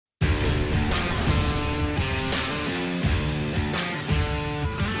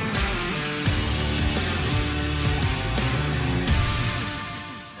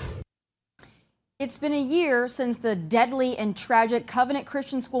It's been a year since the deadly and tragic Covenant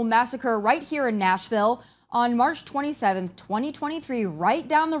Christian School massacre right here in Nashville. On March 27th, 2023, right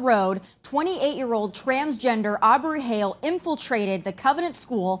down the road, 28-year-old transgender Aubrey Hale infiltrated the Covenant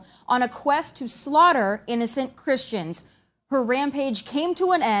School on a quest to slaughter innocent Christians. Her rampage came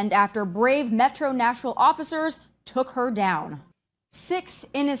to an end after brave Metro Nashville officers took her down. 6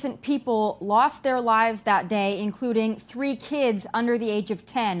 innocent people lost their lives that day, including 3 kids under the age of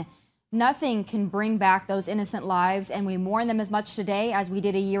 10. Nothing can bring back those innocent lives, and we mourn them as much today as we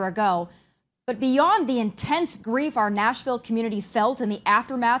did a year ago. But beyond the intense grief our Nashville community felt in the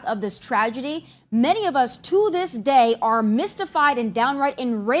aftermath of this tragedy, many of us to this day are mystified and downright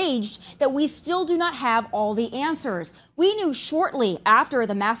enraged that we still do not have all the answers. We knew shortly after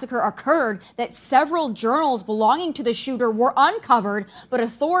the massacre occurred that several journals belonging to the shooter were uncovered, but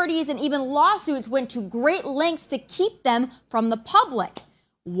authorities and even lawsuits went to great lengths to keep them from the public.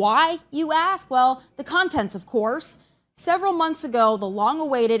 Why, you ask? Well, the contents, of course. Several months ago, the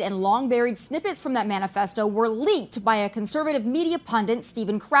long-awaited and long-buried snippets from that manifesto were leaked by a conservative media pundit,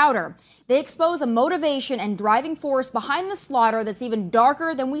 Steven Crowder. They expose a motivation and driving force behind the slaughter that's even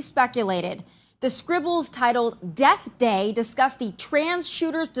darker than we speculated. The scribbles titled Death Day discuss the trans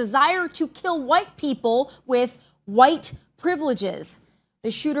shooter's desire to kill white people with white privileges. The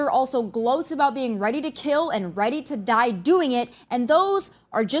shooter also gloats about being ready to kill and ready to die doing it, and those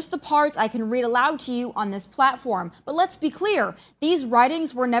are just the parts I can read aloud to you on this platform. But let's be clear, these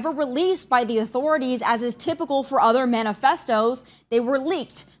writings were never released by the authorities as is typical for other manifestos. They were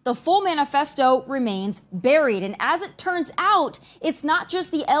leaked. The full manifesto remains buried, and as it turns out, it's not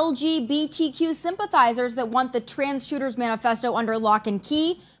just the LGBTQ sympathizers that want the trans shooter's manifesto under lock and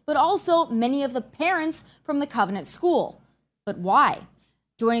key, but also many of the parents from the Covenant School. But why?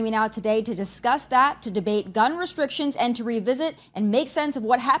 Joining me now today to discuss that, to debate gun restrictions, and to revisit and make sense of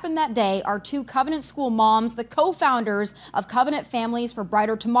what happened that day are 2 Covenant School moms, the co-founders of Covenant Families for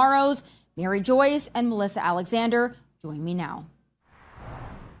Brighter Tomorrows, Mary Joyce and Melissa Alexander. Join me now.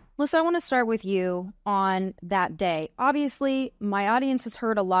 Melissa, I want to start with you on that day. Obviously, my audience has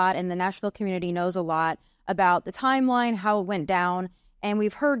heard a lot and the Nashville community knows a lot about the timeline, how it went down, and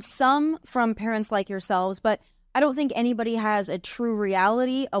we've heard some from parents like yourselves, but I don't think anybody has a true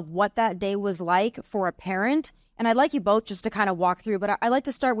reality of what that day was like for a parent. And I'd like you both just to kind of walk through, but I'd like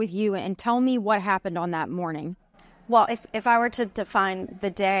to start with you and tell me what happened on that morning. Well, if I were to define the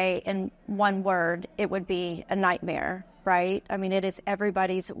day in one word, it would be a nightmare, right? I mean, it is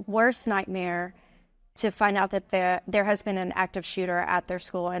everybody's worst nightmare to find out that there has been an active shooter at their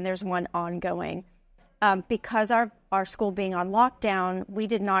school and there's one ongoing. Because our school being on lockdown, we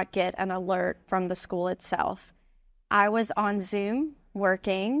did not get an alert from the school itself. I was on Zoom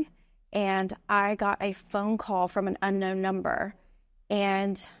working, and I got a phone call from an unknown number.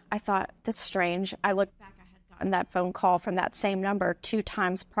 And I thought, that's strange. I looked back, I had gotten that phone call from that same number 2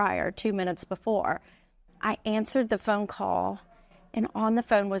 times prior, 2 minutes before. I answered the phone call, and on the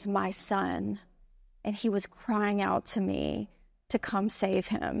phone was my son. And he was crying out to me to come save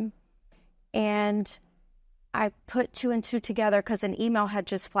him. And I put 2 and 2 together because an email had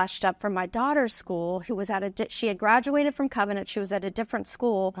just flashed up from my daughter's school, who was she had graduated from Covenant. She was at a different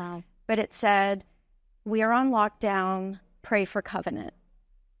school, wow. But it said, "We are on lockdown, pray for Covenant."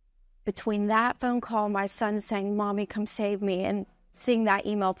 Between that phone call, my son saying, "Mommy, come save me," and seeing that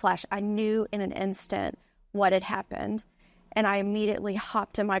email flash, I knew in an instant what had happened. And I immediately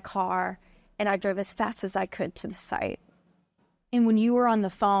hopped in my car and I drove as fast as I could to the site. And when you were on the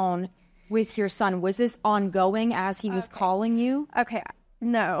phone with your son, was this ongoing as he was calling you? Okay,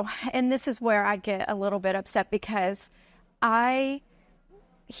 no. And this is where I get a little bit upset because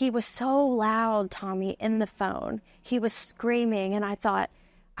he was so loud, Tommy, in the phone. He was screaming, and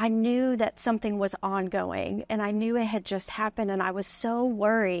I knew that something was ongoing, and I knew it had just happened, and I was so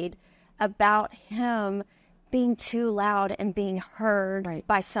worried about him being too loud and being heard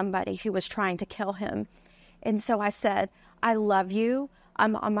by somebody who was trying to kill him. And so I said, "I love you.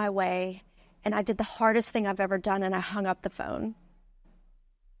 I'm on my way." And I did the hardest thing I've ever done, and I hung up the phone.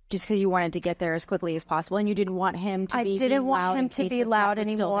 Just because you wanted to get there as quickly as possible, and you didn't want him to be loud. I didn't want him to be loud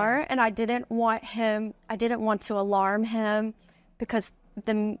anymore, and I didn't want to alarm him, because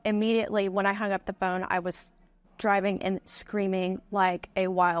immediately when I hung up the phone, I was driving and screaming like a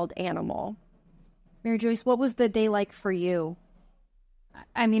wild animal. Mary Joyce, what was the day like for you?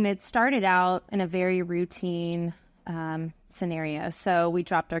 I mean, it started out in a very routine scenario. So we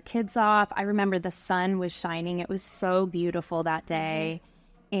dropped our kids off. I remember the sun was shining. It was so beautiful that day.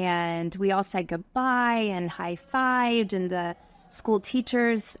 And we all said goodbye and high-fived, and the school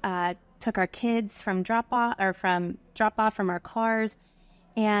teachers took our kids from drop off from our cars.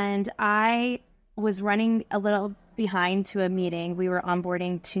 And I was running a little behind to a meeting. We were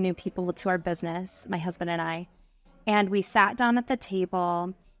onboarding 2 new people to our business, my husband and I. And we sat down at the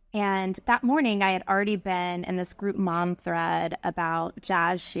table. And that morning, I had already been in this group mom thread about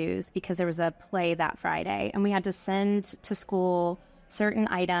jazz shoes because there was a play that Friday. And we had to send to school certain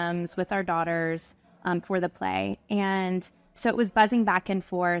items with our daughters for the play. And so it was buzzing back and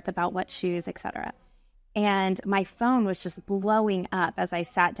forth about what shoes, etc. And my phone was just blowing up as I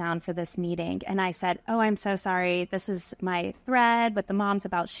sat down for this meeting. And I said, "Oh, I'm so sorry. This is my thread with the moms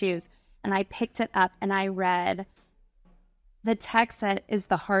about shoes." And I picked it up and I read the text that is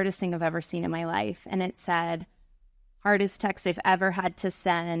the hardest thing I've ever seen in my life. And it said, "Hardest text I've ever had to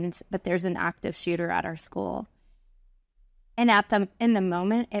send, but there's an active shooter at our school." And in the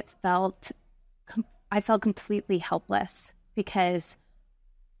moment, I felt completely helpless because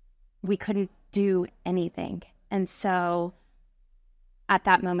we couldn't do anything. And so at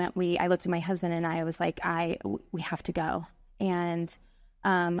that moment, I looked at my husband and I was like, we have to go. And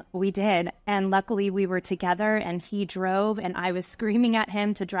we did. And luckily we were together and he drove and I was screaming at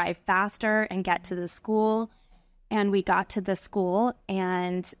him to drive faster and get to the school. And we got to the school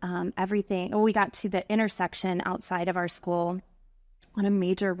and we got to the intersection outside of our school on a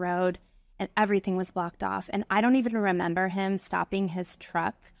major road and everything was blocked off. And I don't even remember him stopping his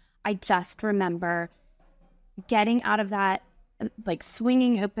truck. I just remember getting out of that, like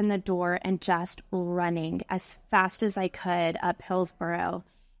swinging open the door and just running as fast as I could up Hillsborough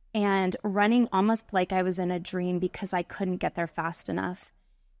and running almost like I was in a dream because I couldn't get there fast enough.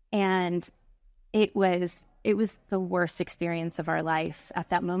 And it was the worst experience of our life at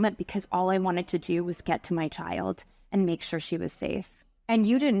that moment because all I wanted to do was get to my child and make sure she was safe. And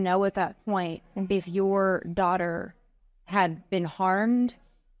you didn't know at that point if your daughter had been harmed,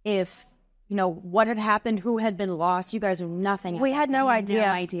 if, what had happened, who had been lost. You guys knew nothing. We had no idea. No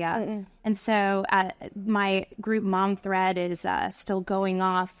idea. Mm-mm. And so my group mom thread is still going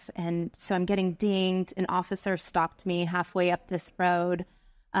off. And so I'm getting dinged. An officer stopped me halfway up this road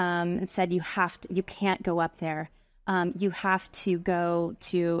and said, you can't go up there. You have to go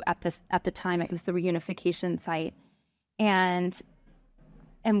to, at the time, it was the reunification site. And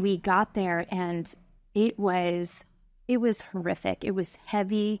we got there and it was horrific. It was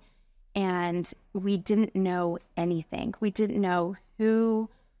heavy and we didn't know anything. We didn't know who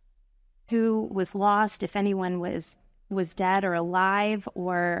was lost, if anyone was dead or alive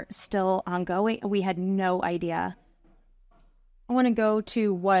or still ongoing. We had no idea. I want to go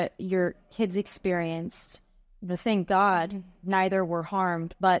to what your kids experienced. Thank God neither were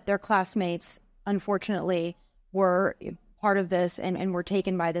harmed, but their classmates, unfortunately, were part of this and were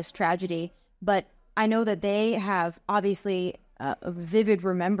taken by this tragedy. But I know that they have obviously a vivid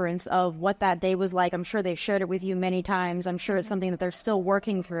remembrance of what that day was like. I'm sure they've shared it with you many times. I'm sure it's something that they're still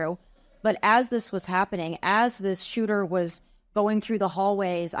working through. But as this was happening, as this shooter was going through the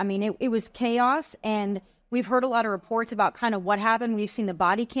hallways, I mean, it was chaos. And we've heard a lot of reports about kind of what happened. We've seen the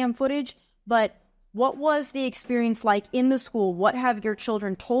body cam footage. But what was the experience like in the school? What have your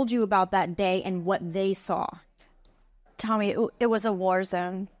children told you about that day and what they saw? Tomi, it was a war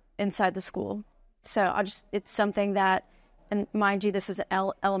zone inside the school. So it's something that, and mind you, this is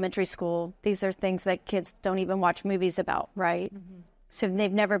elementary school. These are things that kids don't even watch movies about, right? Mm-hmm. So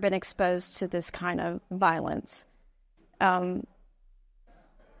they've never been exposed to this kind of violence. The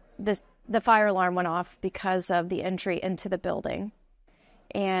fire alarm went off because of the entry into the building.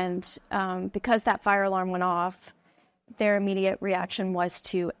 And because that fire alarm went off, their immediate reaction was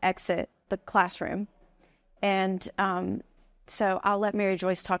to exit the classroom. And so I'll let Mary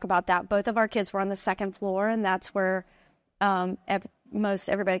Joyce talk about that. Both of our kids were on the second floor, and that's where most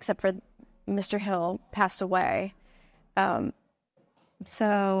everybody except for Mr. Hill passed away.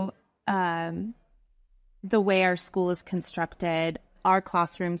 So the way our school is constructed, our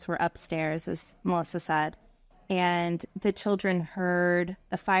classrooms were upstairs, as Melissa said, and the children heard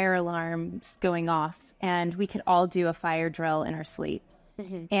the fire alarms going off, and we could all do a fire drill in our sleep.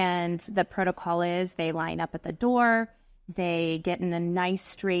 Mm-hmm. And the protocol is they line up at the door, they get in a nice,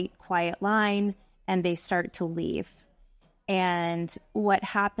 straight, quiet line, and they start to leave. And what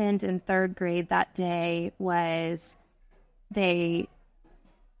happened in third grade that day was the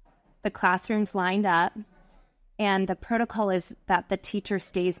classrooms lined up, and the protocol is that the teacher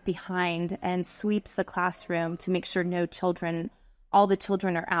stays behind and sweeps the classroom to make sure all the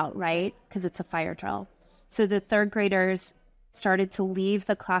children are out, right? Because it's a fire drill. So the third graders started to leave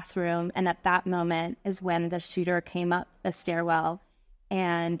the classroom, and at that moment is when the shooter came up the stairwell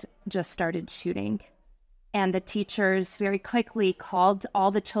and just started shooting. And the teachers very quickly called all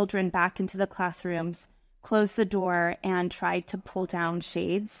the children back into the classrooms, closed the door, and tried to pull down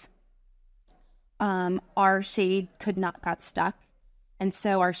shades. our shade got stuck. And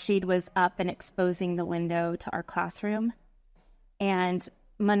so our shade was up and exposing the window to our classroom. And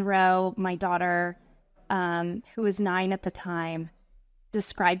Monroe, my daughter, who was 9 at the time,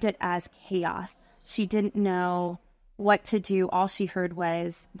 described it as chaos. She didn't know what to do. All she heard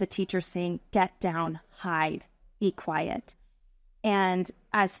was the teacher saying, "Get down, hide, be quiet." And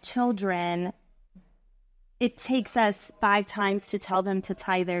as children, it takes us 5 times to tell them to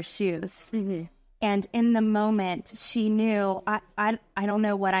tie their shoes. Mm-hmm. And in the moment, she knew, I don't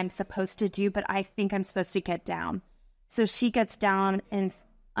know what I'm supposed to do, but I think I'm supposed to get down. So she gets down and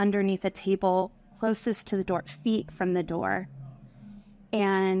underneath a table closest to the door, feet from the door.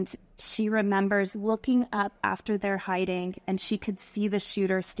 And she remembers looking up after they're hiding, and she could see the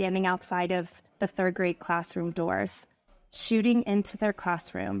shooter standing outside of the 3rd grade classroom doors, shooting into their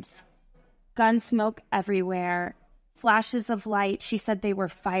classrooms. Gun smoke everywhere. Flashes of light. She said they were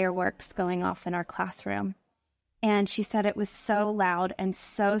fireworks going off in our classroom. And she said it was so loud and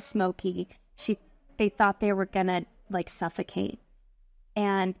so smoky. They thought they were going to suffocate.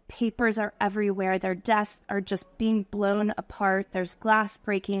 And papers are everywhere. Their desks are just being blown apart. There's glass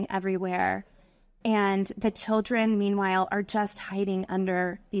breaking everywhere. And the children, meanwhile, are just hiding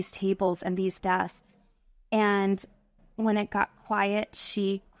under these tables and these desks. And when it got quiet,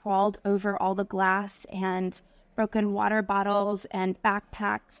 she crawled over all the glass and broken water bottles and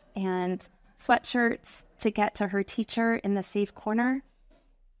backpacks and sweatshirts to get to her teacher in the safe corner.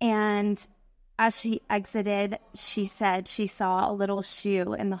 And as she exited, she said she saw a little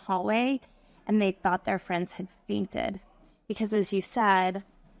shoe in the hallway, and they thought their friends had fainted. Because as you said,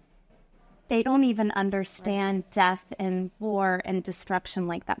 they don't even understand death and war and destruction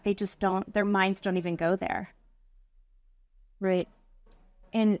like that. They just don't, their minds don't even go there. Right.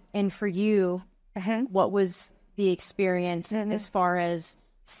 And for you, what was the experience as far as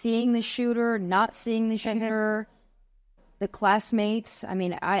seeing the shooter, not seeing the shooter, the classmates? I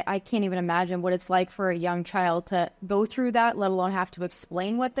mean, I can't even imagine what it's like for a young child to go through that, let alone have to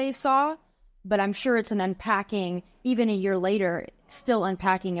explain what they saw. But I'm sure it's an unpacking, even a year later, still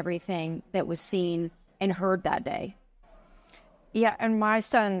unpacking everything that was seen and heard that day. Yeah, and my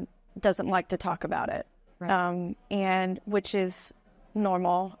son doesn't like to talk about it, right. And which is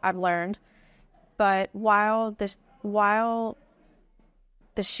normal, I've learned. But while the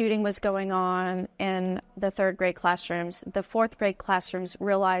shooting was going on in the 3rd grade classrooms, the 4th grade classrooms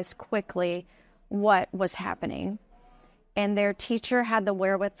realized quickly what was happening. And their teacher had the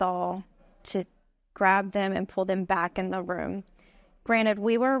wherewithal to grab them and pull them back in the room. Granted,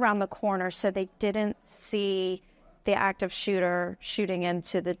 we were around the corner, so they didn't see the active shooter shooting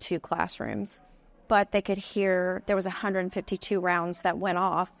into the 2 classrooms. But they could hear there was 152 rounds that went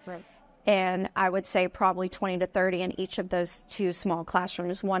off. Right. And I would say probably 20 to 30 in each of those 2 small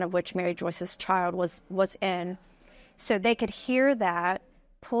classrooms, one of which Mary Joyce's child was in. So they could hear that,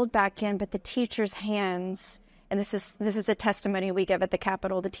 pulled back in, but the teacher's hands, and this is a testimony we give at the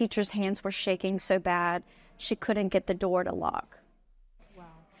Capitol, the teacher's hands were shaking so bad she couldn't get the door to lock. Wow.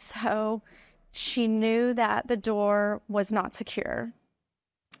 So she knew that the door was not secure,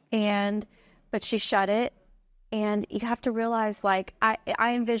 but she shut it. And you have to realize, I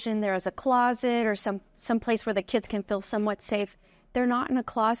envision there as a closet or some place where the kids can feel somewhat safe. They're not in a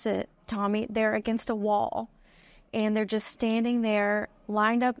closet, Tommy. They're against a wall. And they're just standing there,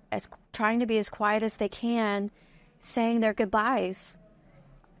 lined up, trying to be as quiet as they can, saying their goodbyes,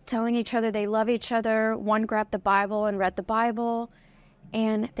 telling each other they love each other. One grabbed the Bible and read the Bible.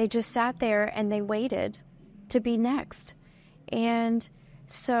 And they just sat there and they waited to be next. And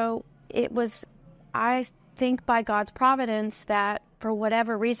so it was, I think by God's providence that for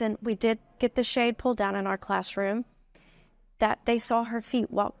whatever reason, we did get the shade pulled down in our classroom, that they saw her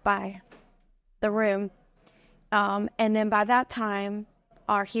feet walk by the room. And then by that time,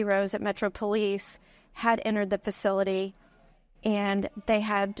 our heroes at Metro Police had entered the facility, and they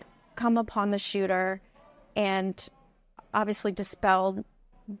had come upon the shooter and obviously dispelled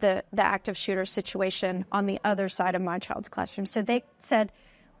the active shooter situation on the other side of my child's classroom. So they said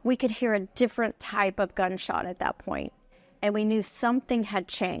we could hear a different type of gunshot at that point, and we knew something had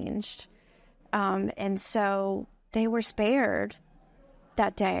changed. And so they were spared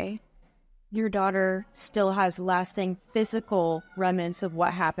that day. Your daughter still has lasting physical remnants of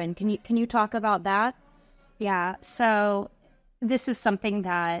what happened. Can you talk about that? Yeah. So this is something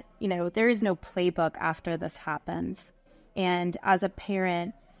that, there is no playbook after this happens. And as a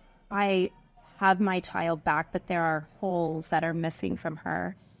parent, I have my child back, but there are holes that are missing from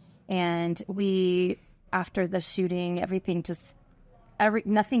her. And after the shooting,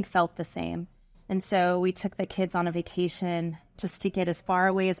 nothing felt the same. And so we took the kids on a vacation just to get as far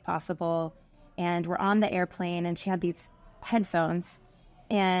away as possible and we're on the airplane, and she had these headphones,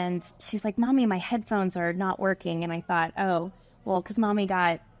 and she's like, "Mommy, my headphones are not working." And I thought, oh, well, because Mommy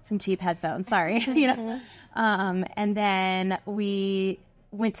got some cheap headphones, sorry. And then we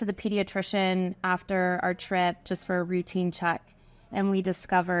went to the pediatrician after our trip just for a routine check, and we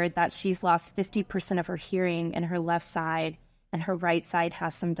discovered that she's lost 50% of her hearing in her left side, and her right side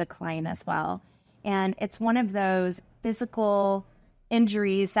has some decline as well. And it's one of those physical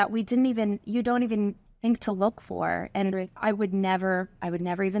injuries that you don't even think to look for. And I would never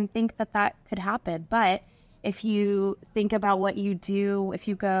even think that could happen. But if you think about what you do, if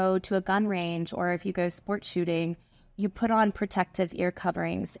you go to a gun range or if you go sport shooting, you put on protective ear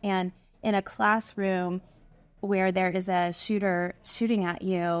coverings. And in a classroom where there is a shooter shooting at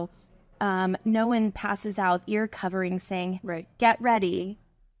you, no one passes out ear coverings saying, get ready,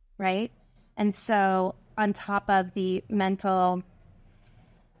 right? And so on top of the mental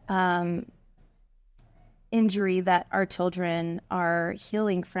injury that our children are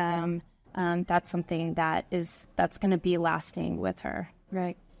healing from, that's something that's going to be lasting with her.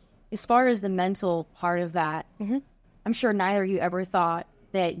 Right. As far as the mental part of that, I'm sure neither of you ever thought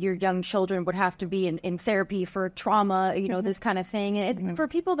that your young children would have to be in therapy for trauma, this kind of thing. And for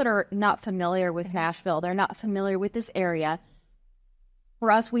people that are not familiar with Nashville, they're not familiar with this area.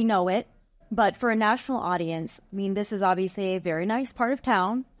 For us, we know it. But for a national audience, I mean, this is obviously a very nice part of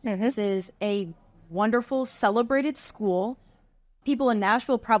town. This is a wonderful, celebrated school. People in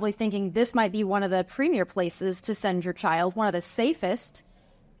Nashville probably thinking this might be one of the premier places to send your child, one of the safest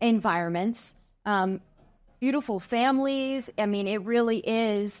environments. Beautiful families. I mean, it really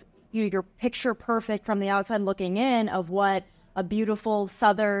is, you're picture perfect from the outside looking in of what a beautiful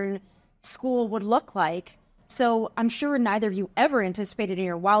Southern school would look like. So I'm sure neither of you ever anticipated in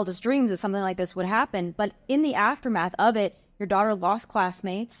your wildest dreams that something like this would happen. But in the aftermath of it, your daughter lost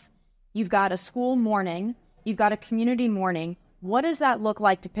classmates. You've got a school mourning. You've got a community mourning. What does that look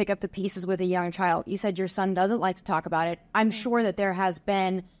like to pick up the pieces with a young child? You said your son doesn't like to talk about it. I'm sure that there has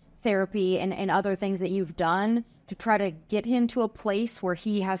been therapy and other things that you've done to try to get him to a place where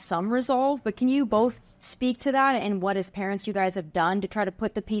he has some resolve. But can you both speak to that and what as parents you guys have done to try to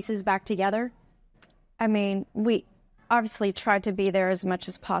put the pieces back together? I mean, we obviously tried to be there as much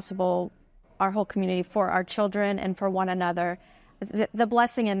as possible, our whole community, for our children and for one another. The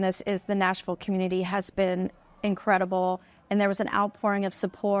blessing in this is the Nashville community has been incredible, and there was an outpouring of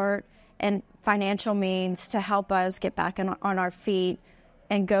support and financial means to help us get back on our feet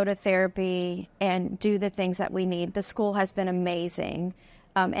and go to therapy and do the things that we need. The school has been amazing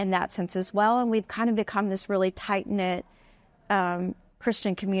in that sense as well, and we've kind of become this really tight-knit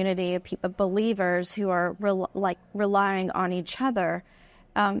Christian community of believers who are relying on each other.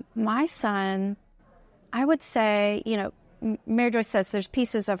 My son, I would say, Mary Joyce says there's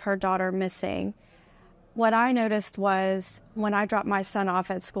pieces of her daughter missing. What I noticed was when I dropped my son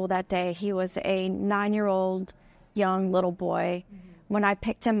off at school that day, he was a 9-year-old young little boy. When I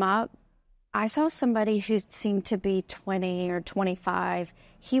picked him up, I saw somebody who seemed to be 20 or 25.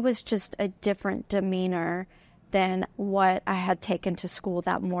 He was just a different demeanor than what I had taken to school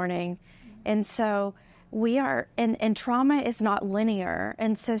that morning. And so we are, and trauma is not linear.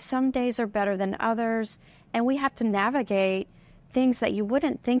 And so some days are better than others. And we have to navigate things that you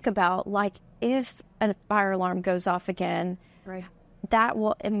wouldn't think about, like if a fire alarm goes off again, that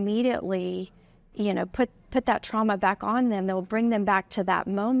will immediately, put that trauma back on them. They'll bring them back to that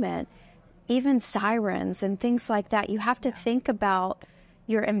moment. Even sirens and things like that. You have to think about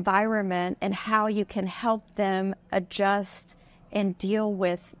your environment and how you can help them adjust and deal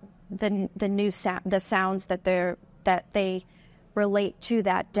with the new the sounds that they relate to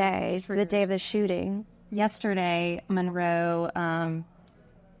that day, the day of the shooting. Yesterday, Monroe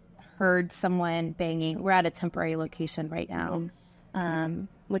heard someone banging. We're at a temporary location right now,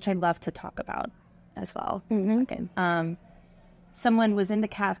 which I'd love to talk about as well. Okay. Someone was in the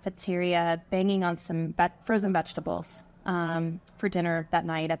cafeteria banging on some frozen vegetables for dinner that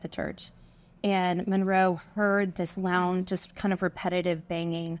night at the church. And Monroe heard this loud, just kind of repetitive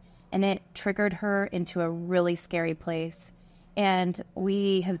banging, and it triggered her into a really scary place. And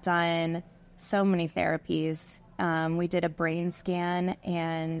we have done so many therapies. We did a brain scan,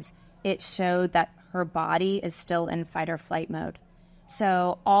 and it showed that her body is still in fight or flight mode.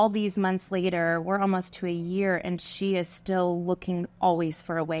 So all these months later, we're almost to a year, and she is still looking always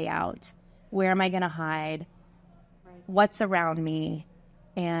for a way out. Where am I going to hide? What's around me?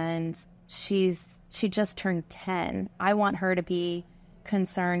 And she just turned 10. I want her to be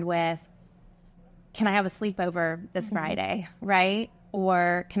concerned with, can I have a sleepover this Friday, right?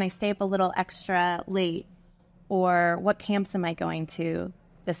 Or can I stay up a little extra late? Or what camps am I going to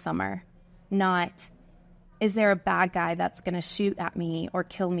this summer? not, is there a bad guy that's going to shoot at me or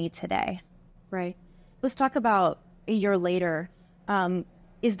kill me today? Right. Let's talk about a year later.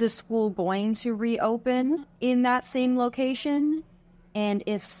 Is the school going to reopen in that same location? And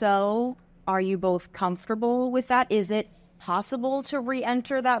if so, are you both comfortable with that? Is it possible to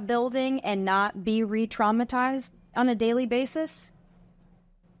re-enter that building and not be re-traumatized on a daily basis?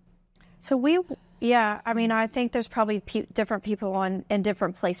 So I think there's probably different people in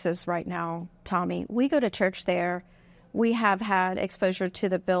different places right now, Tommy. We go to church there. We have had exposure to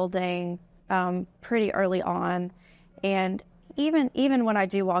the building pretty early on. And even when I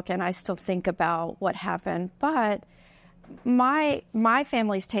do walk in, I still think about what happened. But my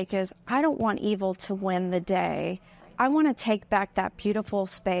family's take is I don't want evil to win the day. I want to take back that beautiful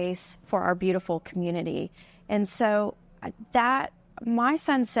space for our beautiful community. And so that my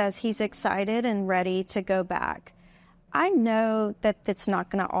son says he's excited and ready to go back. I know that it's not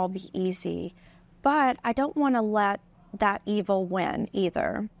going to all be easy, but I don't want to let that evil win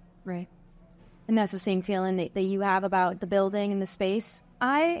either. Right. And that's the same feeling that you have about the building and the space?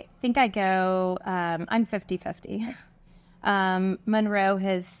 I think I go, I'm 50-50. Monroe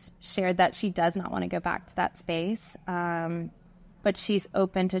has shared that she does not want to go back to that space, but she's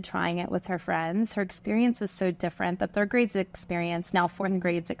open to trying it with her friends. Her experience was so different. The third grade's experience, now fourth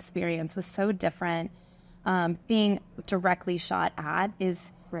grade's experience, was so different. Being directly shot at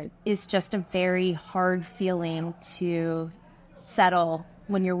is just a very hard feeling to settle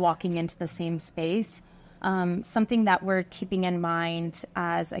when you're walking into the same space. Something that we're keeping in mind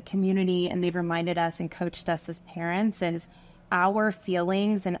as a community, and they've reminded us and coached us as parents, is our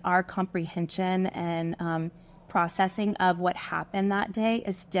feelings and our comprehension and processing of what happened that day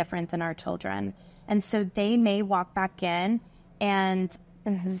is different than our children. And so they may walk back in and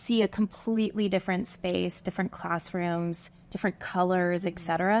see a completely different space, different classrooms, different colors,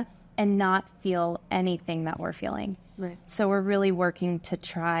 etc., and not feel anything that we're feeling. Right. So we're really working to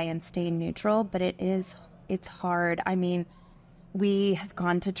try and stay neutral, but it's hard. I mean, we have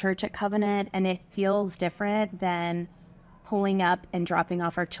gone to church at Covenant, and it feels different than pulling up and dropping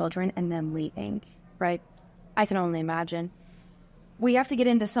off our children and then leaving. Right. I can only imagine. We have to get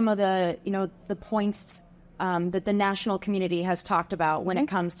into some of the points that the national community has talked about when it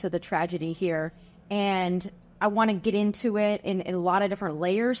comes to the tragedy here. And I want to get into it in a lot of different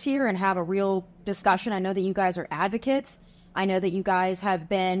layers here and have a real discussion. I know that you guys are advocates. I know that you guys have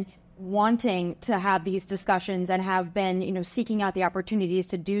been wanting to have these discussions and have been, seeking out the opportunities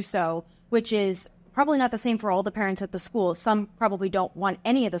to do so, which is probably not the same for all the parents at the school. Some probably don't want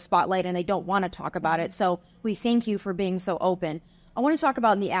any of the spotlight and they don't want to talk about it. So we thank you for being so open. I want to talk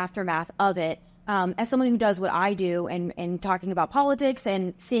about in the aftermath of it. As someone who does what I do and talking about politics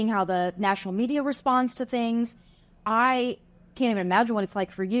and seeing how the national media responds to things, I can't even imagine what it's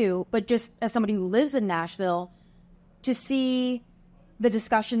like for you, but just as somebody who lives in Nashville, to see the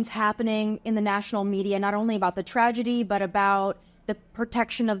discussions happening in the national media, not only about the tragedy, but about the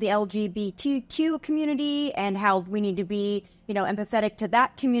protection of the LGBTQ community and how we need to be, empathetic to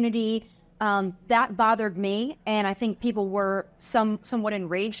that community. That bothered me, and I think people were somewhat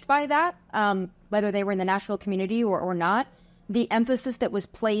enraged by that, whether they were in the Nashville community or not. The emphasis that was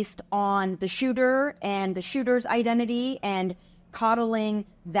placed on the shooter and the shooter's identity and coddling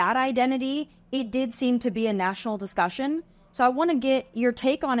that identity, it did seem to be a national discussion. So I want to get your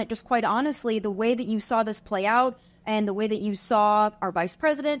take on it, just quite honestly, the way that you saw this play out and the way that you saw our vice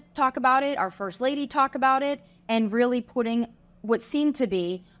president talk about it, our first lady talk about it, and really putting what seemed to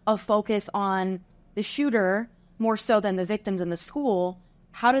be a focus on the shooter more so than the victims in the school.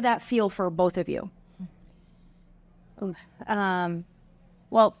 How did that feel for both of you?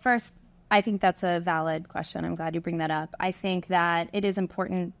 Well, first, I think that's a valid question. I'm glad you bring that up. I think that it is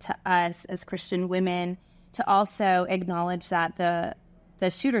important to us as Christian women to also acknowledge that the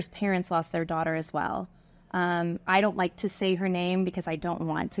shooter's parents lost their daughter as well. I don't like to say her name because I don't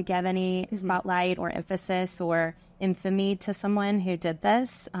want to give any spotlight or emphasis or infamy to someone who did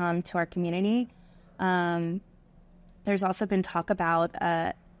this to our community. There's also been talk about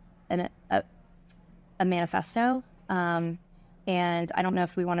a manifesto, and I don't know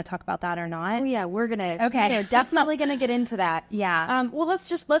if we want to talk about that or not. Oh yeah, we're definitely gonna get into that. Yeah. Well,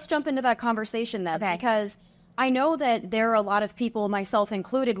 let's jump into that conversation then, because I know that there are a lot of people, myself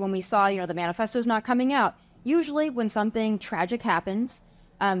included, when we saw, the manifesto's not coming out. Usually when something tragic happens,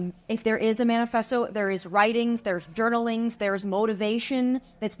 if there is a manifesto, there is writings, there's journalings, there's motivation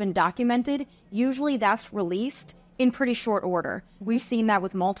that's been documented. Usually that's released in pretty short order. We've seen that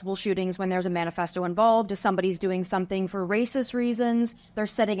with multiple shootings when there's a manifesto involved. If somebody's doing something for racist reasons, they're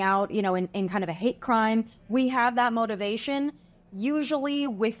setting out, in kind of a hate crime. We have that motivation usually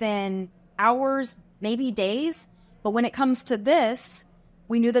within hours, maybe days. But when it comes to this,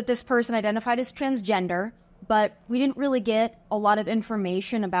 we knew that this person identified as transgender, but we didn't really get a lot of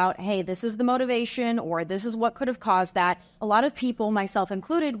information about, hey, this is the motivation or this is what could have caused that. A lot of people, myself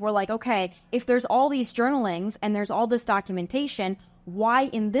included, were like, okay, if there's all these journalings and there's all this documentation, why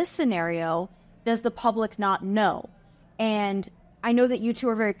in this scenario does the public not know? And I know that you two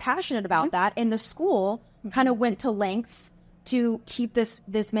are very passionate about that, and the school kind of went to lengths to keep this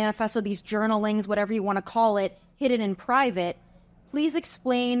manifesto, these journalings, whatever you want to call it, hidden in private. Please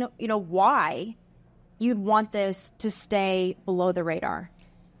explain, why you'd want this to stay below the radar.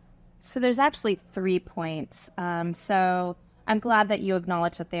 So there's actually 3 points. So I'm glad that you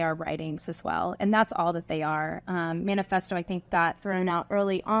acknowledge that they are writings as well, and that's all that they are. Manifesto, I think, got thrown out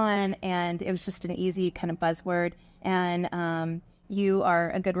early on, and it was just an easy kind of buzzword. And you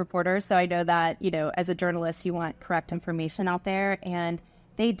are a good reporter, so I know that, as a journalist, you want correct information out there. And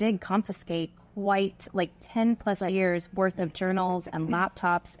they did confiscate quite 10 plus years worth of journals and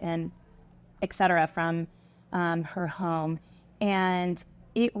laptops and et cetera from her home. And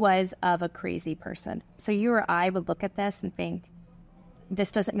it was of a crazy person. So you or I would look at this and think,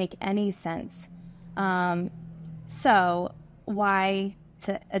 this doesn't make any sense. So why,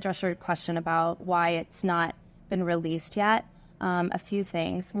 to address your question about why it's not been released yet, a few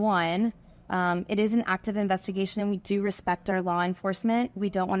things. One, it is an active investigation, and we do respect our law enforcement. We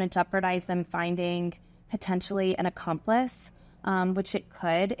don't want to jeopardize them finding potentially an accomplice, which it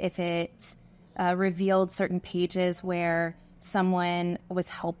could if it revealed certain pages where someone was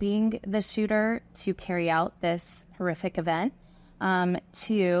helping the shooter to carry out this horrific event.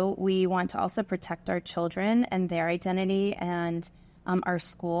 2, we want to also protect our children and their identity and our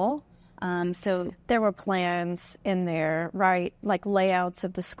school. So there were plans in there, right? Like layouts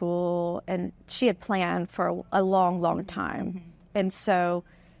of the school, and she had planned for a long, long time. Mm-hmm. And so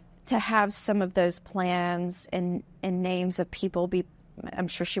to have some of those plans and names of people I'm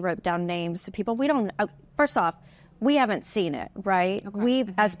sure she wrote down names of people. We don't, first off, we haven't seen it, right? Okay. We,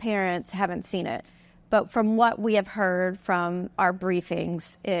 as parents, haven't seen it. But from what we have heard from our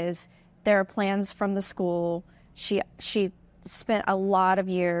briefings is there are plans from the school. She spent a lot of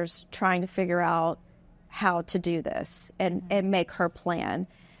years trying to figure out how to do this and make her plan.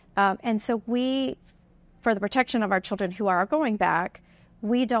 And so we, for the protection of our children who are going back,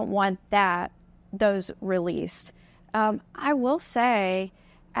 we don't want those released. I will say,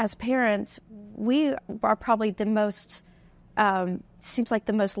 as parents, we are probably the most, seems like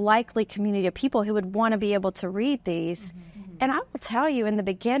the most likely community of people who would want to be able to read these. Mm-hmm. And I will tell you, in the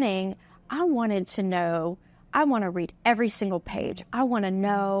beginning, I wanted to know, I want to read every single page. I want to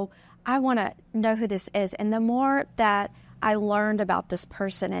know who this is. And the more that I learned about this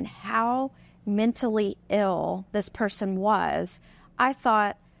person and how mentally ill this person was, I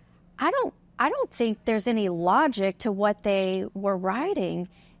thought, I don't think there's any logic to what they were writing.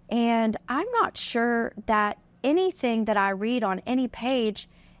 And I'm not sure that anything that I read on any page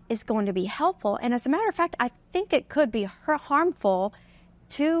is going to be helpful. And as a matter of fact, I think it could be harmful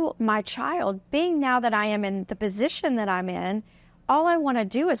to my child. Being now that I am in the position that I'm in, all I want to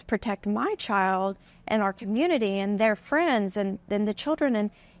do is protect my child and our community and their friends and the children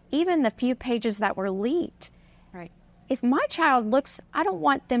and even the few pages that were leaked. Right. If my child looks, I don't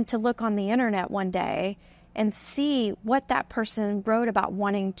want them to look on the internet one day and see what that person wrote about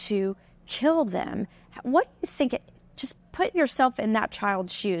wanting to kill them. What do you think? Just put yourself in that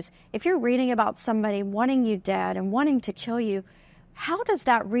child's shoes. If you're reading about somebody wanting you dead and wanting to kill you, how does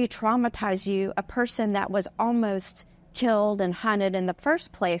that re-traumatize you, a person that was almost killed and hunted in the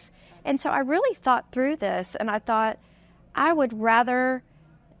first place? And so I really thought through this, and I thought I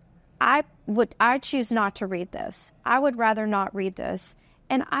choose not to read this. I would rather not read this.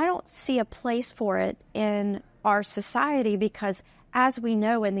 And I don't see a place for it in our society because, as we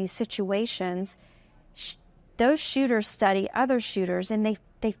know in these situations, those shooters study other shooters, and they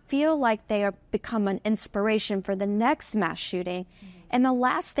feel like they are become an inspiration for the next mass shooting. Mm-hmm. And the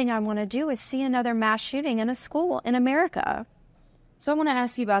last thing I want to do is see another mass shooting in a school in America. So I want to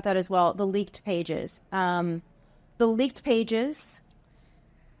ask you about that as well, the leaked pages. The leaked pages,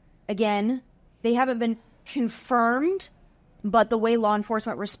 again, they haven't been confirmed, but the way law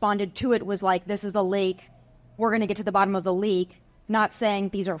enforcement responded to it was like, this is a leak. We're going to get to the bottom of the leak, not saying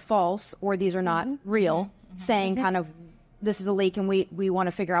these are false or these are not real, saying kind of this is a leak and we want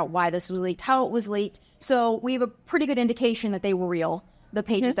to figure out why this was leaked, how it was leaked. So we have a pretty good indication that they were real, the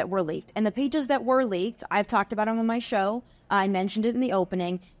pages that were leaked. And the pages that were leaked, I've talked about them on my show. I mentioned it in the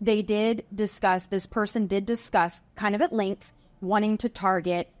opening. This person did discuss kind of at length wanting to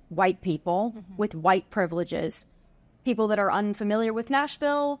target white people with white privileges. people that are unfamiliar with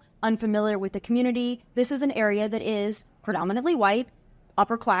Nashville, unfamiliar with the community, this is an area that is predominantly white,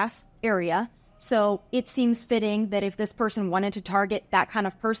 upper class area. So it seems fitting that if this person wanted to target that kind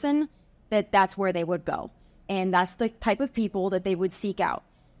of person, that's where they would go. And that's the type of people that they would seek out.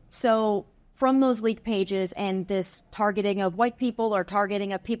 So from those leak pages and this targeting of white people or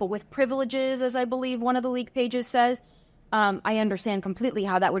targeting of people with privileges, as I believe one of the leak pages says, I understand completely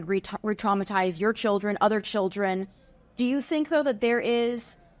how that would re-traumatize your children, other children. Do you think, though, that there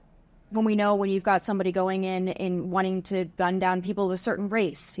is, when you've got somebody going in and wanting to gun down people of a certain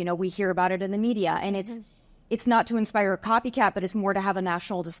race, we hear about it in the media, and it's not to inspire a copycat, but it's more to have a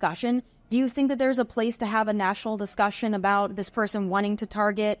national discussion. Do you think that there's a place to have a national discussion about this person wanting to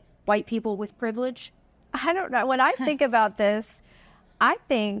target white people with privilege? I don't know. When I think about this, I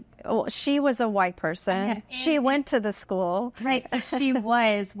think she was a white person. Okay. She went to the school. Right. So she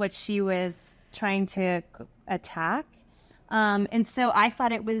was what she was trying to attack. And so I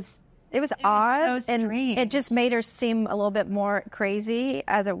thought it was odd, so and strange. it just made her seem a little bit more crazy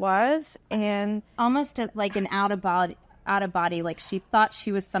as it was, and almost like an out of body, like she thought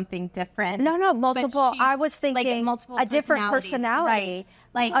she was something different. No, multiple. I was thinking like multiple a different personality,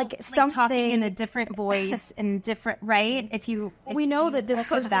 right? Like something talking in a different voice and different, right? We know that this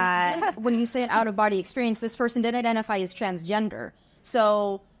person, when you say an out of body experience, this person did identify as transgender.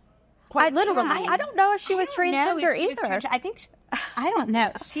 So quite literally, I don't know if she was transgender either. I think. I don't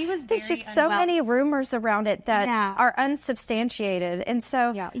know. She was. There's just so many rumors around it that are unsubstantiated, and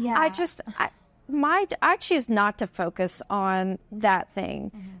so I choose not to focus on that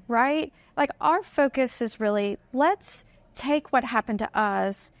thing, right? Like, our focus is really, let's take what happened to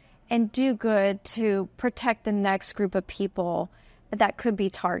us and do good to protect the next group of people that could be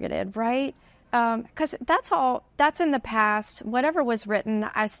targeted, right? Because that's in the past. Whatever was written,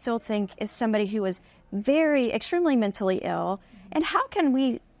 I still think is somebody who was extremely mentally ill. And how can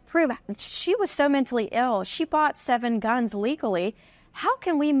we prove she was so mentally ill? She bought 7 guns legally. How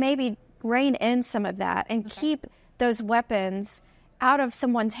can we maybe rein in some of that and keep those weapons out of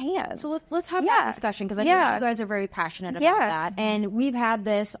someone's hands? So let's have that discussion, because I know you guys are very passionate about that. And we've had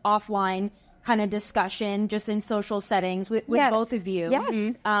this offline kind of discussion just in social settings with both of you.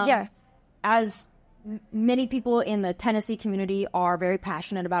 Yes. As many people in the Tennessee community are very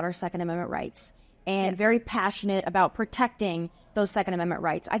passionate about our Second Amendment rights and very passionate about protecting those Second Amendment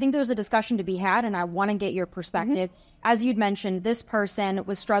rights. I think there's a discussion to be had, and I want to get your perspective. As you'd mentioned, this person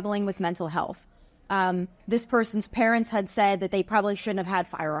was struggling with mental health. This person's parents had said that they probably shouldn't have had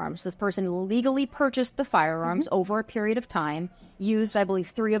firearms. This person legally purchased the firearms over a period of time, used, I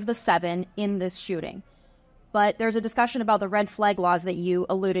believe, 3 of the 7 in this shooting. But there's a discussion about the red flag laws that you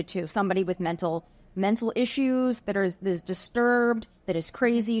alluded to. Somebody with mental issues, that is disturbed, that is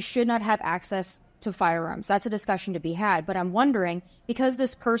crazy, should not have access to firearms. That's a discussion to be had. But I'm wondering, because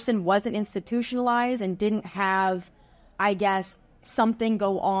this person wasn't institutionalized and didn't have, I guess, something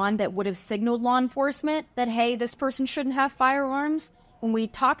go on that would have signaled law enforcement that, hey, this person shouldn't have firearms, when we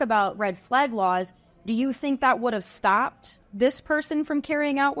talk about red flag laws, do you think that would have stopped this person from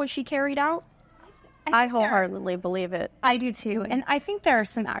carrying out what she carried out? I wholeheartedly believe it. I do too. And I think there are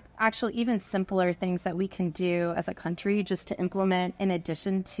some actually even simpler things that we can do as a country just to implement, in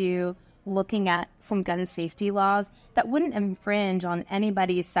addition to looking at some gun safety laws that wouldn't infringe on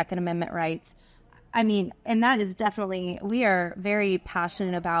anybody's Second Amendment rights. I mean, and that is definitely, we are very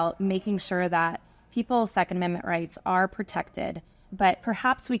passionate about making sure that people's Second Amendment rights are protected. But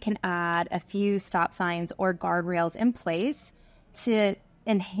perhaps we can add a few stop signs or guardrails in place to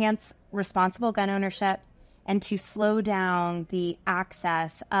enhance responsible gun ownership and to slow down the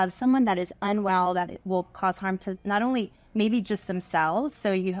access of someone that is unwell, that it will cause harm to not only maybe just themselves.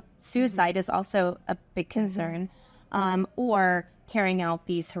 So suicide is also a big concern, or carrying out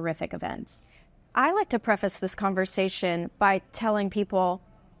these horrific events. I like to preface this conversation by telling people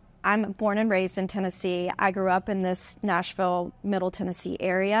I'm born and raised in Tennessee. I grew up in this Nashville, Middle Tennessee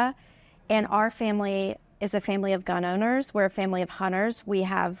area, and our family is a family of gun owners. We're a family of hunters. We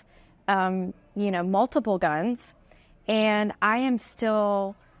have, multiple guns, and I am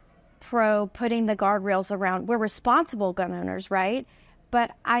still pro putting the guardrails around. We're responsible gun owners, right?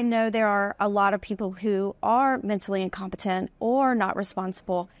 But I know there are a lot of people who are mentally incompetent or not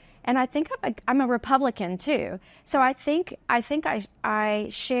responsible. And I think I'm a Republican too. So I think I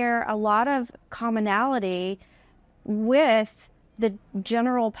share a lot of commonality with the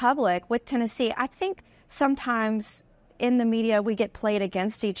general public, with Tennessee. I think sometimes in the media we get played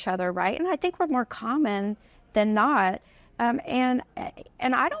against each other, right? And I think we're more common than not. And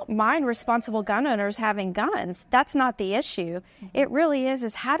I don't mind responsible gun owners having guns. That's not the issue. It really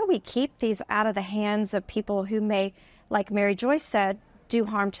is how do we keep these out of the hands of people who may, like Mary Joyce said, do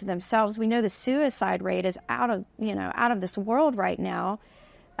harm to themselves. We know the suicide rate is out of this world right now.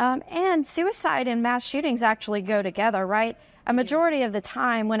 And suicide and mass shootings actually go together, right? A majority of the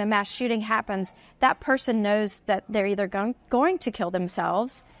time when a mass shooting happens, that person knows that they're either going to kill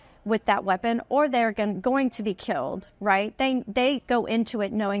themselves with that weapon or they're going to be killed, right? They go into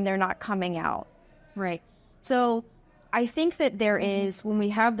it knowing they're not coming out. Right. So I think that there is, when we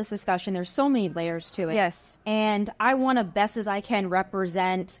have this discussion, there's so many layers to it. Yes. And I want to best as I can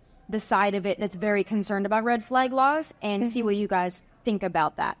represent the side of it that's very concerned about red flag laws and see what you guys think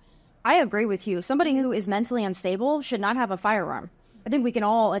about that. I agree with you. Somebody who is mentally unstable should not have a firearm. I think we can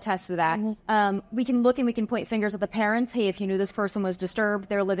all attest to that. We can look and we can point fingers at the parents. Hey, if you knew this person was disturbed,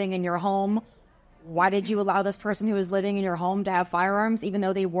 they're living in your home, why did you allow this person who was living in your home to have firearms, even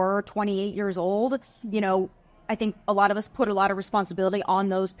though they were 28 years old? You know, I think a lot of us put a lot of responsibility on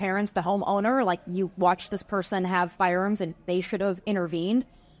those parents, the homeowner. Like, you watched this person have firearms and they should have intervened.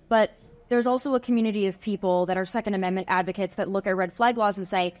 But there's also a community of people that are Second Amendment advocates that look at red flag laws and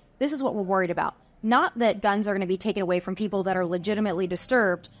say, this is what we're worried about. Not that guns are going to be taken away from people that are legitimately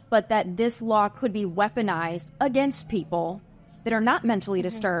disturbed, but that this law could be weaponized against people that are not mentally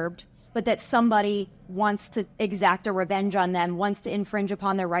disturbed, but that somebody wants to exact a revenge on them, wants to infringe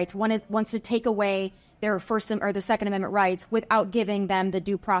upon their rights, wants to take away their First or their Second Amendment rights without giving them the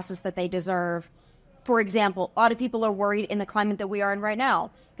due process that they deserve. For example, a lot of people are worried in the climate that we are in right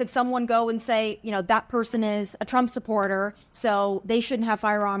now. Could someone go and say, you know, that person is a Trump supporter, so they shouldn't have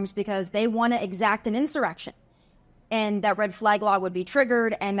firearms because they want to exact an insurrection? And that red flag law would be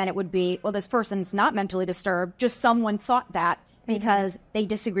triggered, and then it would be, well, this person's not mentally disturbed, just someone thought that because they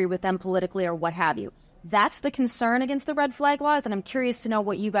disagree with them politically or what have you. That's the concern against the red flag laws, and I'm curious to know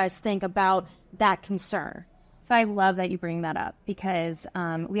what you guys think about that concern. So I love that you bring that up because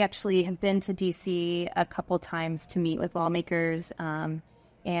we actually have been to D.C. a couple times to meet with lawmakers,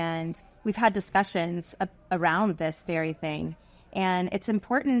 and we've had discussions around this very thing. And it's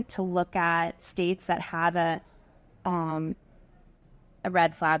important to look at states that have a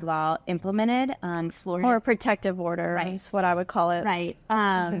red flag law implemented. Florida, Or a protective order, right, is what I would call it. Right.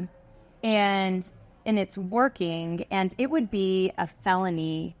 And it's working, and it would be a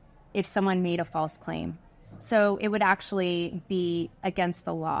felony if someone made a false claim. So it would actually be against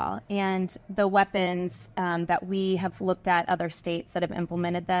the law. And the weapons that we have looked at, other states that have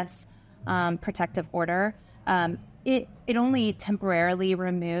implemented this protective order, it only temporarily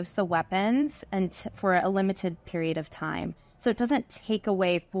removes the weapons and for a limited period of time. So it doesn't take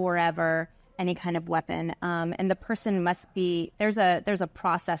away forever any kind of weapon. And the person must be, there's a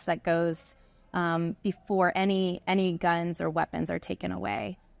process that goes before any guns or weapons are taken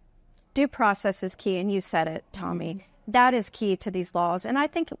away. Due process is key, and you said it, Tommy. That is key to these laws. And I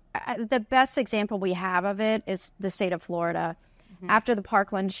think the best example we have of it is the state of Florida. After the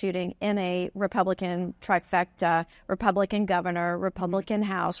Parkland shooting in a Republican trifecta, Republican governor, Republican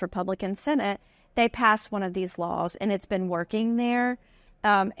House, Republican Senate, they passed one of these laws, and it's been working there.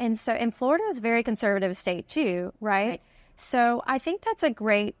 And Florida is a very conservative state too, right? So I think that's a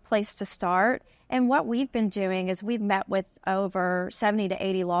great place to start. And what we've been doing is we've met with over 70 to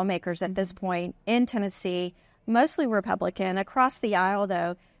 80 lawmakers at this point in Tennessee, mostly Republican, across the aisle,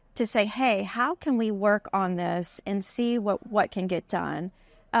 though, to say, hey, how can we work on this and see what can get done?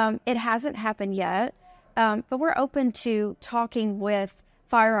 It hasn't happened yet, but we're open to talking with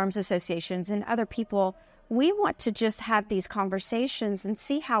firearms associations and other people. We want to just have these conversations and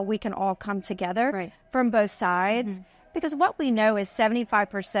see how we can all come together from both sides. Because what we know is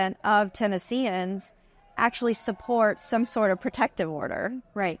 75% of Tennesseans actually support some sort of protective order.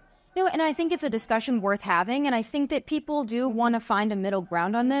 Right. No, and I think it's a discussion worth having, and I think that people do want to find a middle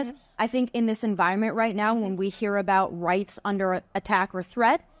ground on this. I think in this environment right now, when we hear about rights under attack or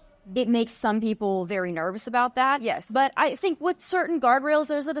threat, it makes some people very nervous about that. Yes. But I think with certain guardrails,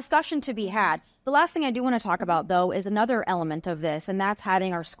 there's a discussion to be had. The last thing I do want to talk about, though, is another element of this, and that's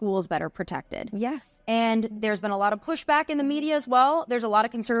having our schools better protected. Yes. And there's been a lot of pushback in the media as well. There's a lot of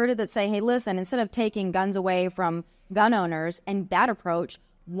conservatives that say, hey, listen, instead of taking guns away from gun owners and that approach,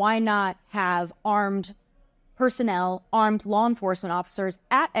 why not have armed personnel, armed law enforcement officers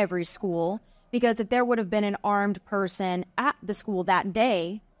at every school? Because if there would have been an armed person at the school that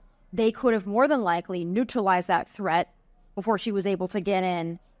day, they could have more than likely neutralized that threat before she was able to get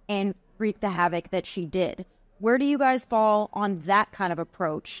in and wreak the havoc that she did. Where do you guys fall on that kind of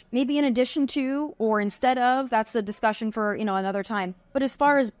approach? Maybe in addition to or instead of, that's a discussion for, another time. But as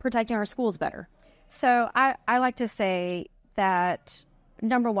far as protecting our schools better. So I like to say that,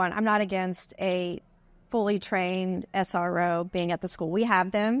 number one, I'm not against a fully trained SRO being at the school. We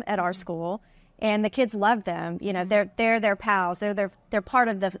have them at our school, and the kids love them. You know, they're their pals. They're part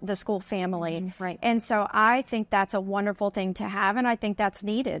of the school family. Right. And so I think that's a wonderful thing to have, and I think that's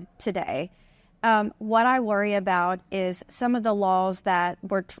needed today. What I worry about is some of the laws that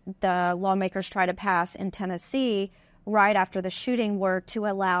the lawmakers try to pass in Tennessee right after the shooting were to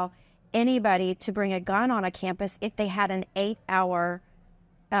allow anybody to bring a gun on a campus if they had an 8-hour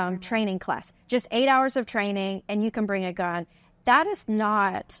training class. Just 8 hours of training, and you can bring a gun. That is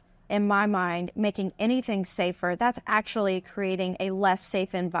not, in my mind, making anything safer. That's actually creating a less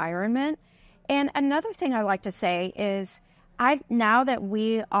safe environment. And another thing I like to say is, now that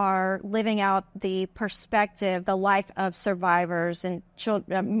we are living out the perspective, the life of survivors and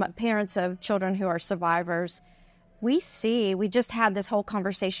parents of children who are survivors, we just had this whole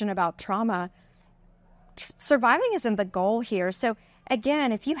conversation about trauma. Surviving isn't the goal here. So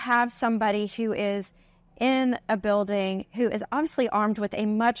again, if you have somebody who is in a building who is obviously armed with a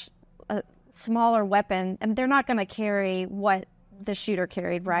much smaller weapon, and they're not going to carry what the shooter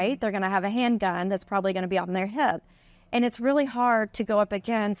carried, right? They're going to have a handgun that's probably going to be on their hip. And it's really hard to go up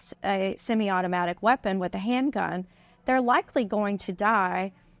against a semi-automatic weapon with a handgun. They're likely going to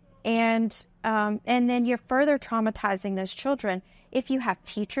die. And then you're further traumatizing those children. If you have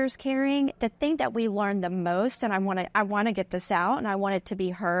teachers carrying, the thing that we learned the most, and I want to get this out, and I want it to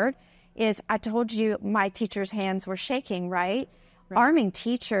be heard, is I told you my teachers' hands were shaking, right? Arming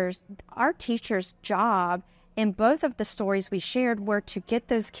teachers, our teachers' job in both of the stories we shared were to get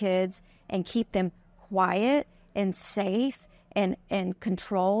those kids and keep them quiet and safe and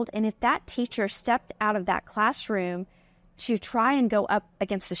controlled. And if that teacher stepped out of that classroom to try and go up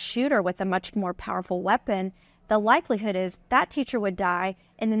against a shooter with a much more powerful weapon, the likelihood is that teacher would die,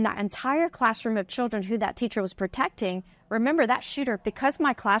 and then that entire classroom of children who that teacher was protecting, remember that shooter, because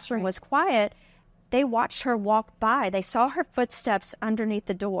my classroom was quiet, they watched her walk by. They saw her footsteps underneath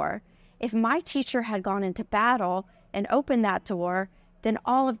the door. If my teacher had gone into battle and opened that door, then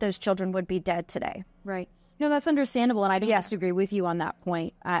all of those children would be dead today. Right. No, that's understandable, and I don't disagree with you on that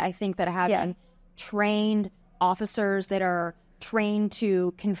point. I think that having trained officers that are trained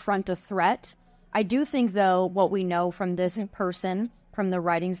to confront a threat. I do think, though, what we know from this person, from the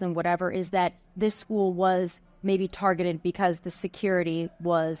writings and whatever, is that this school was maybe targeted because the security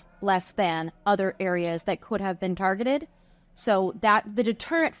was less than other areas that could have been targeted. So that the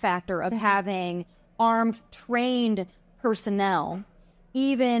deterrent factor of having armed, trained personnel,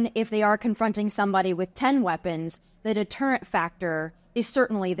 even if they are confronting somebody with 10 weapons, the deterrent factor is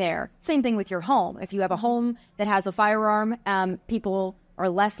certainly there. Same thing with your home. If you have a home that has a firearm, people are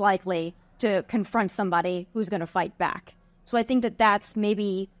less likely to confront somebody who's going to fight back. So I think that that's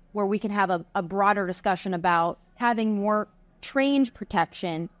maybe where we can have a broader discussion about having more trained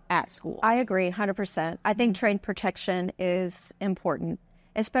protection at schools. I agree 100%. I think trained protection is important,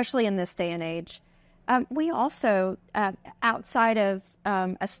 especially in this day and age. We also, outside of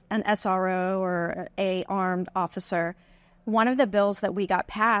an SRO or a armed officer, one of the bills that we got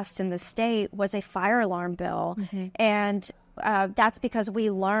passed in the state was a fire alarm bill. And that's because we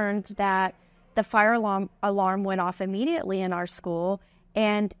learned that the fire alarm went off immediately in our school.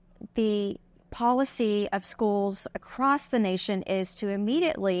 And the policy of schools across the nation is to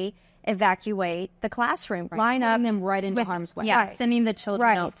immediately evacuate the classroom, line up them right into harm's way. Yeah, sending the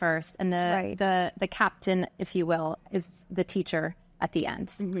children out first, and the captain, if you will, is the teacher at the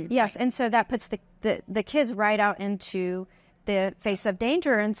end. Yes, and so that puts the kids right out into the face of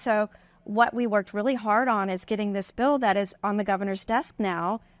danger. And so what we worked really hard on is getting this bill that is on the governor's desk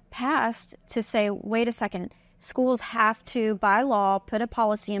now passed to say, wait a second, schools have to, by law, put a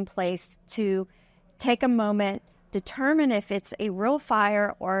policy in place to take a moment, determine if it's a real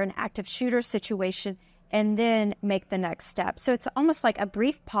fire or an active shooter situation, and then make the next step. So it's almost like a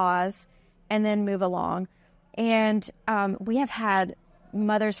brief pause and then move along. And we have had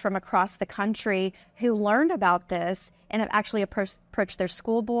mothers from across the country who learned about this and have actually approached their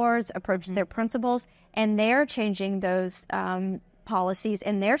school boards, approached their principals, and they're changing those policies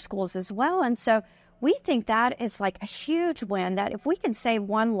in their schools as well. And so we think that is like a huge win, that if we can save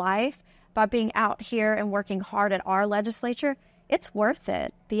one life by being out here and working hard at our legislature, it's worth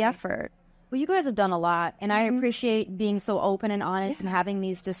it, the effort. Well, you guys have done a lot, and I appreciate being so open and honest and having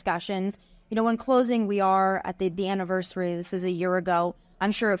these discussions. You know, in closing, we are at the anniversary. This is a year ago.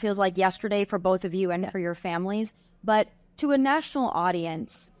 I'm sure it feels like yesterday for both of you and for your families. But to a national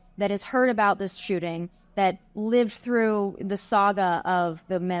audience that has heard about this shooting, that lived through the saga of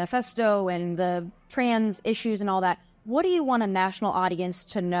the manifesto and the trans issues and all that, what do you want a national audience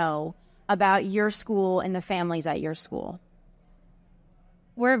to know about your school and the families at your school?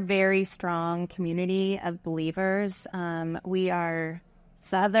 We're a very strong community of believers. We are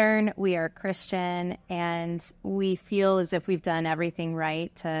Southern, we are Christian, and we feel as if we've done everything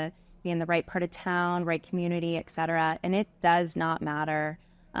right to be in the right part of town, right community, etc. And it does not matter.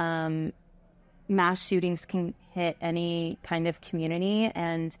 Mass shootings can hit any kind of community,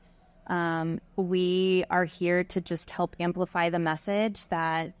 and we are here to just help amplify the message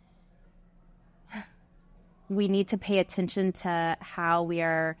that we need to pay attention to how we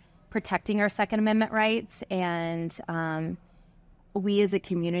are protecting our Second Amendment rights, and we as a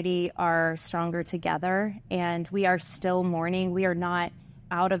community are stronger together, and we are still mourning. We are not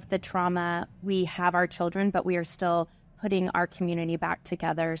out of the trauma. We have our children, but we are still putting our community back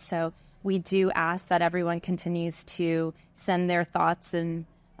together. So we do ask that everyone continues to send their thoughts and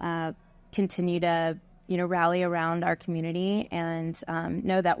continue to, rally around our community and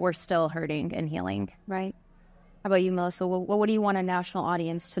know that we're still hurting and healing. Right. How about you, Melissa? What do you want a national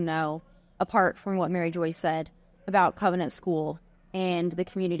audience to know, apart from what Mary Joyce said, about Covenant School and the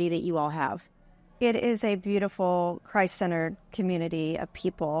community that you all have? It is a beautiful Christ-centered community of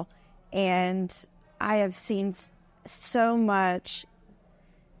people, and I have seen so much.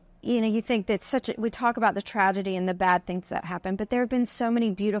 You think that we talk about the tragedy and the bad things that happen, but there have been so many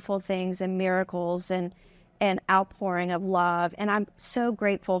beautiful things and miracles and outpouring of love, and I'm so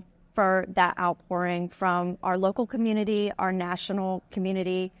grateful for that outpouring from our local community, our national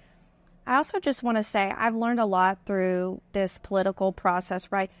community. I also just want to say I've learned a lot through this political process,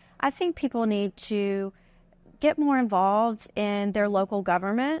 right? I think people need to get more involved in their local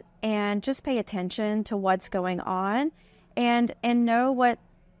government and just pay attention to what's going on and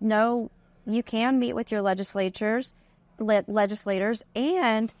know you can meet with your legislators,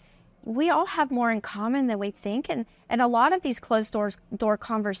 and we all have more in common than we think. And a lot of these closed door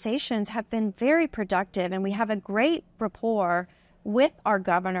conversations have been very productive, and we have a great rapport with our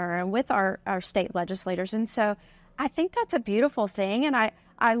governor and with our state legislators. And so I think that's a beautiful thing. And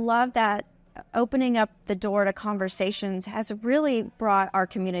I love that opening up the door to conversations has really brought our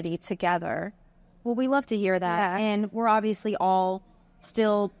community together. Well, we love to hear that. Yeah. And we're obviously all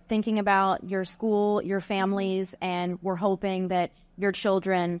still thinking about your school, your families, and we're hoping that your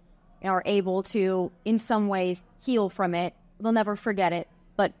children are able to, in some ways, heal from it. They'll never forget it,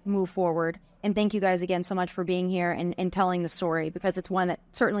 but move forward. And thank you guys again so much for being here and telling the story, because it's one that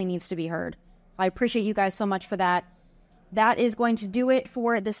certainly needs to be heard. So I appreciate you guys so much for that. That is going to do it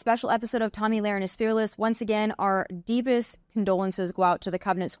for this special episode of Tomi Lahren is Fearless. Once again, our deepest condolences go out to the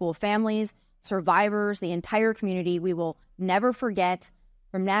Covenant School families, survivors, the entire community. We will never forget.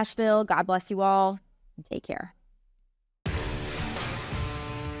 From Nashville, God bless you all, and take care.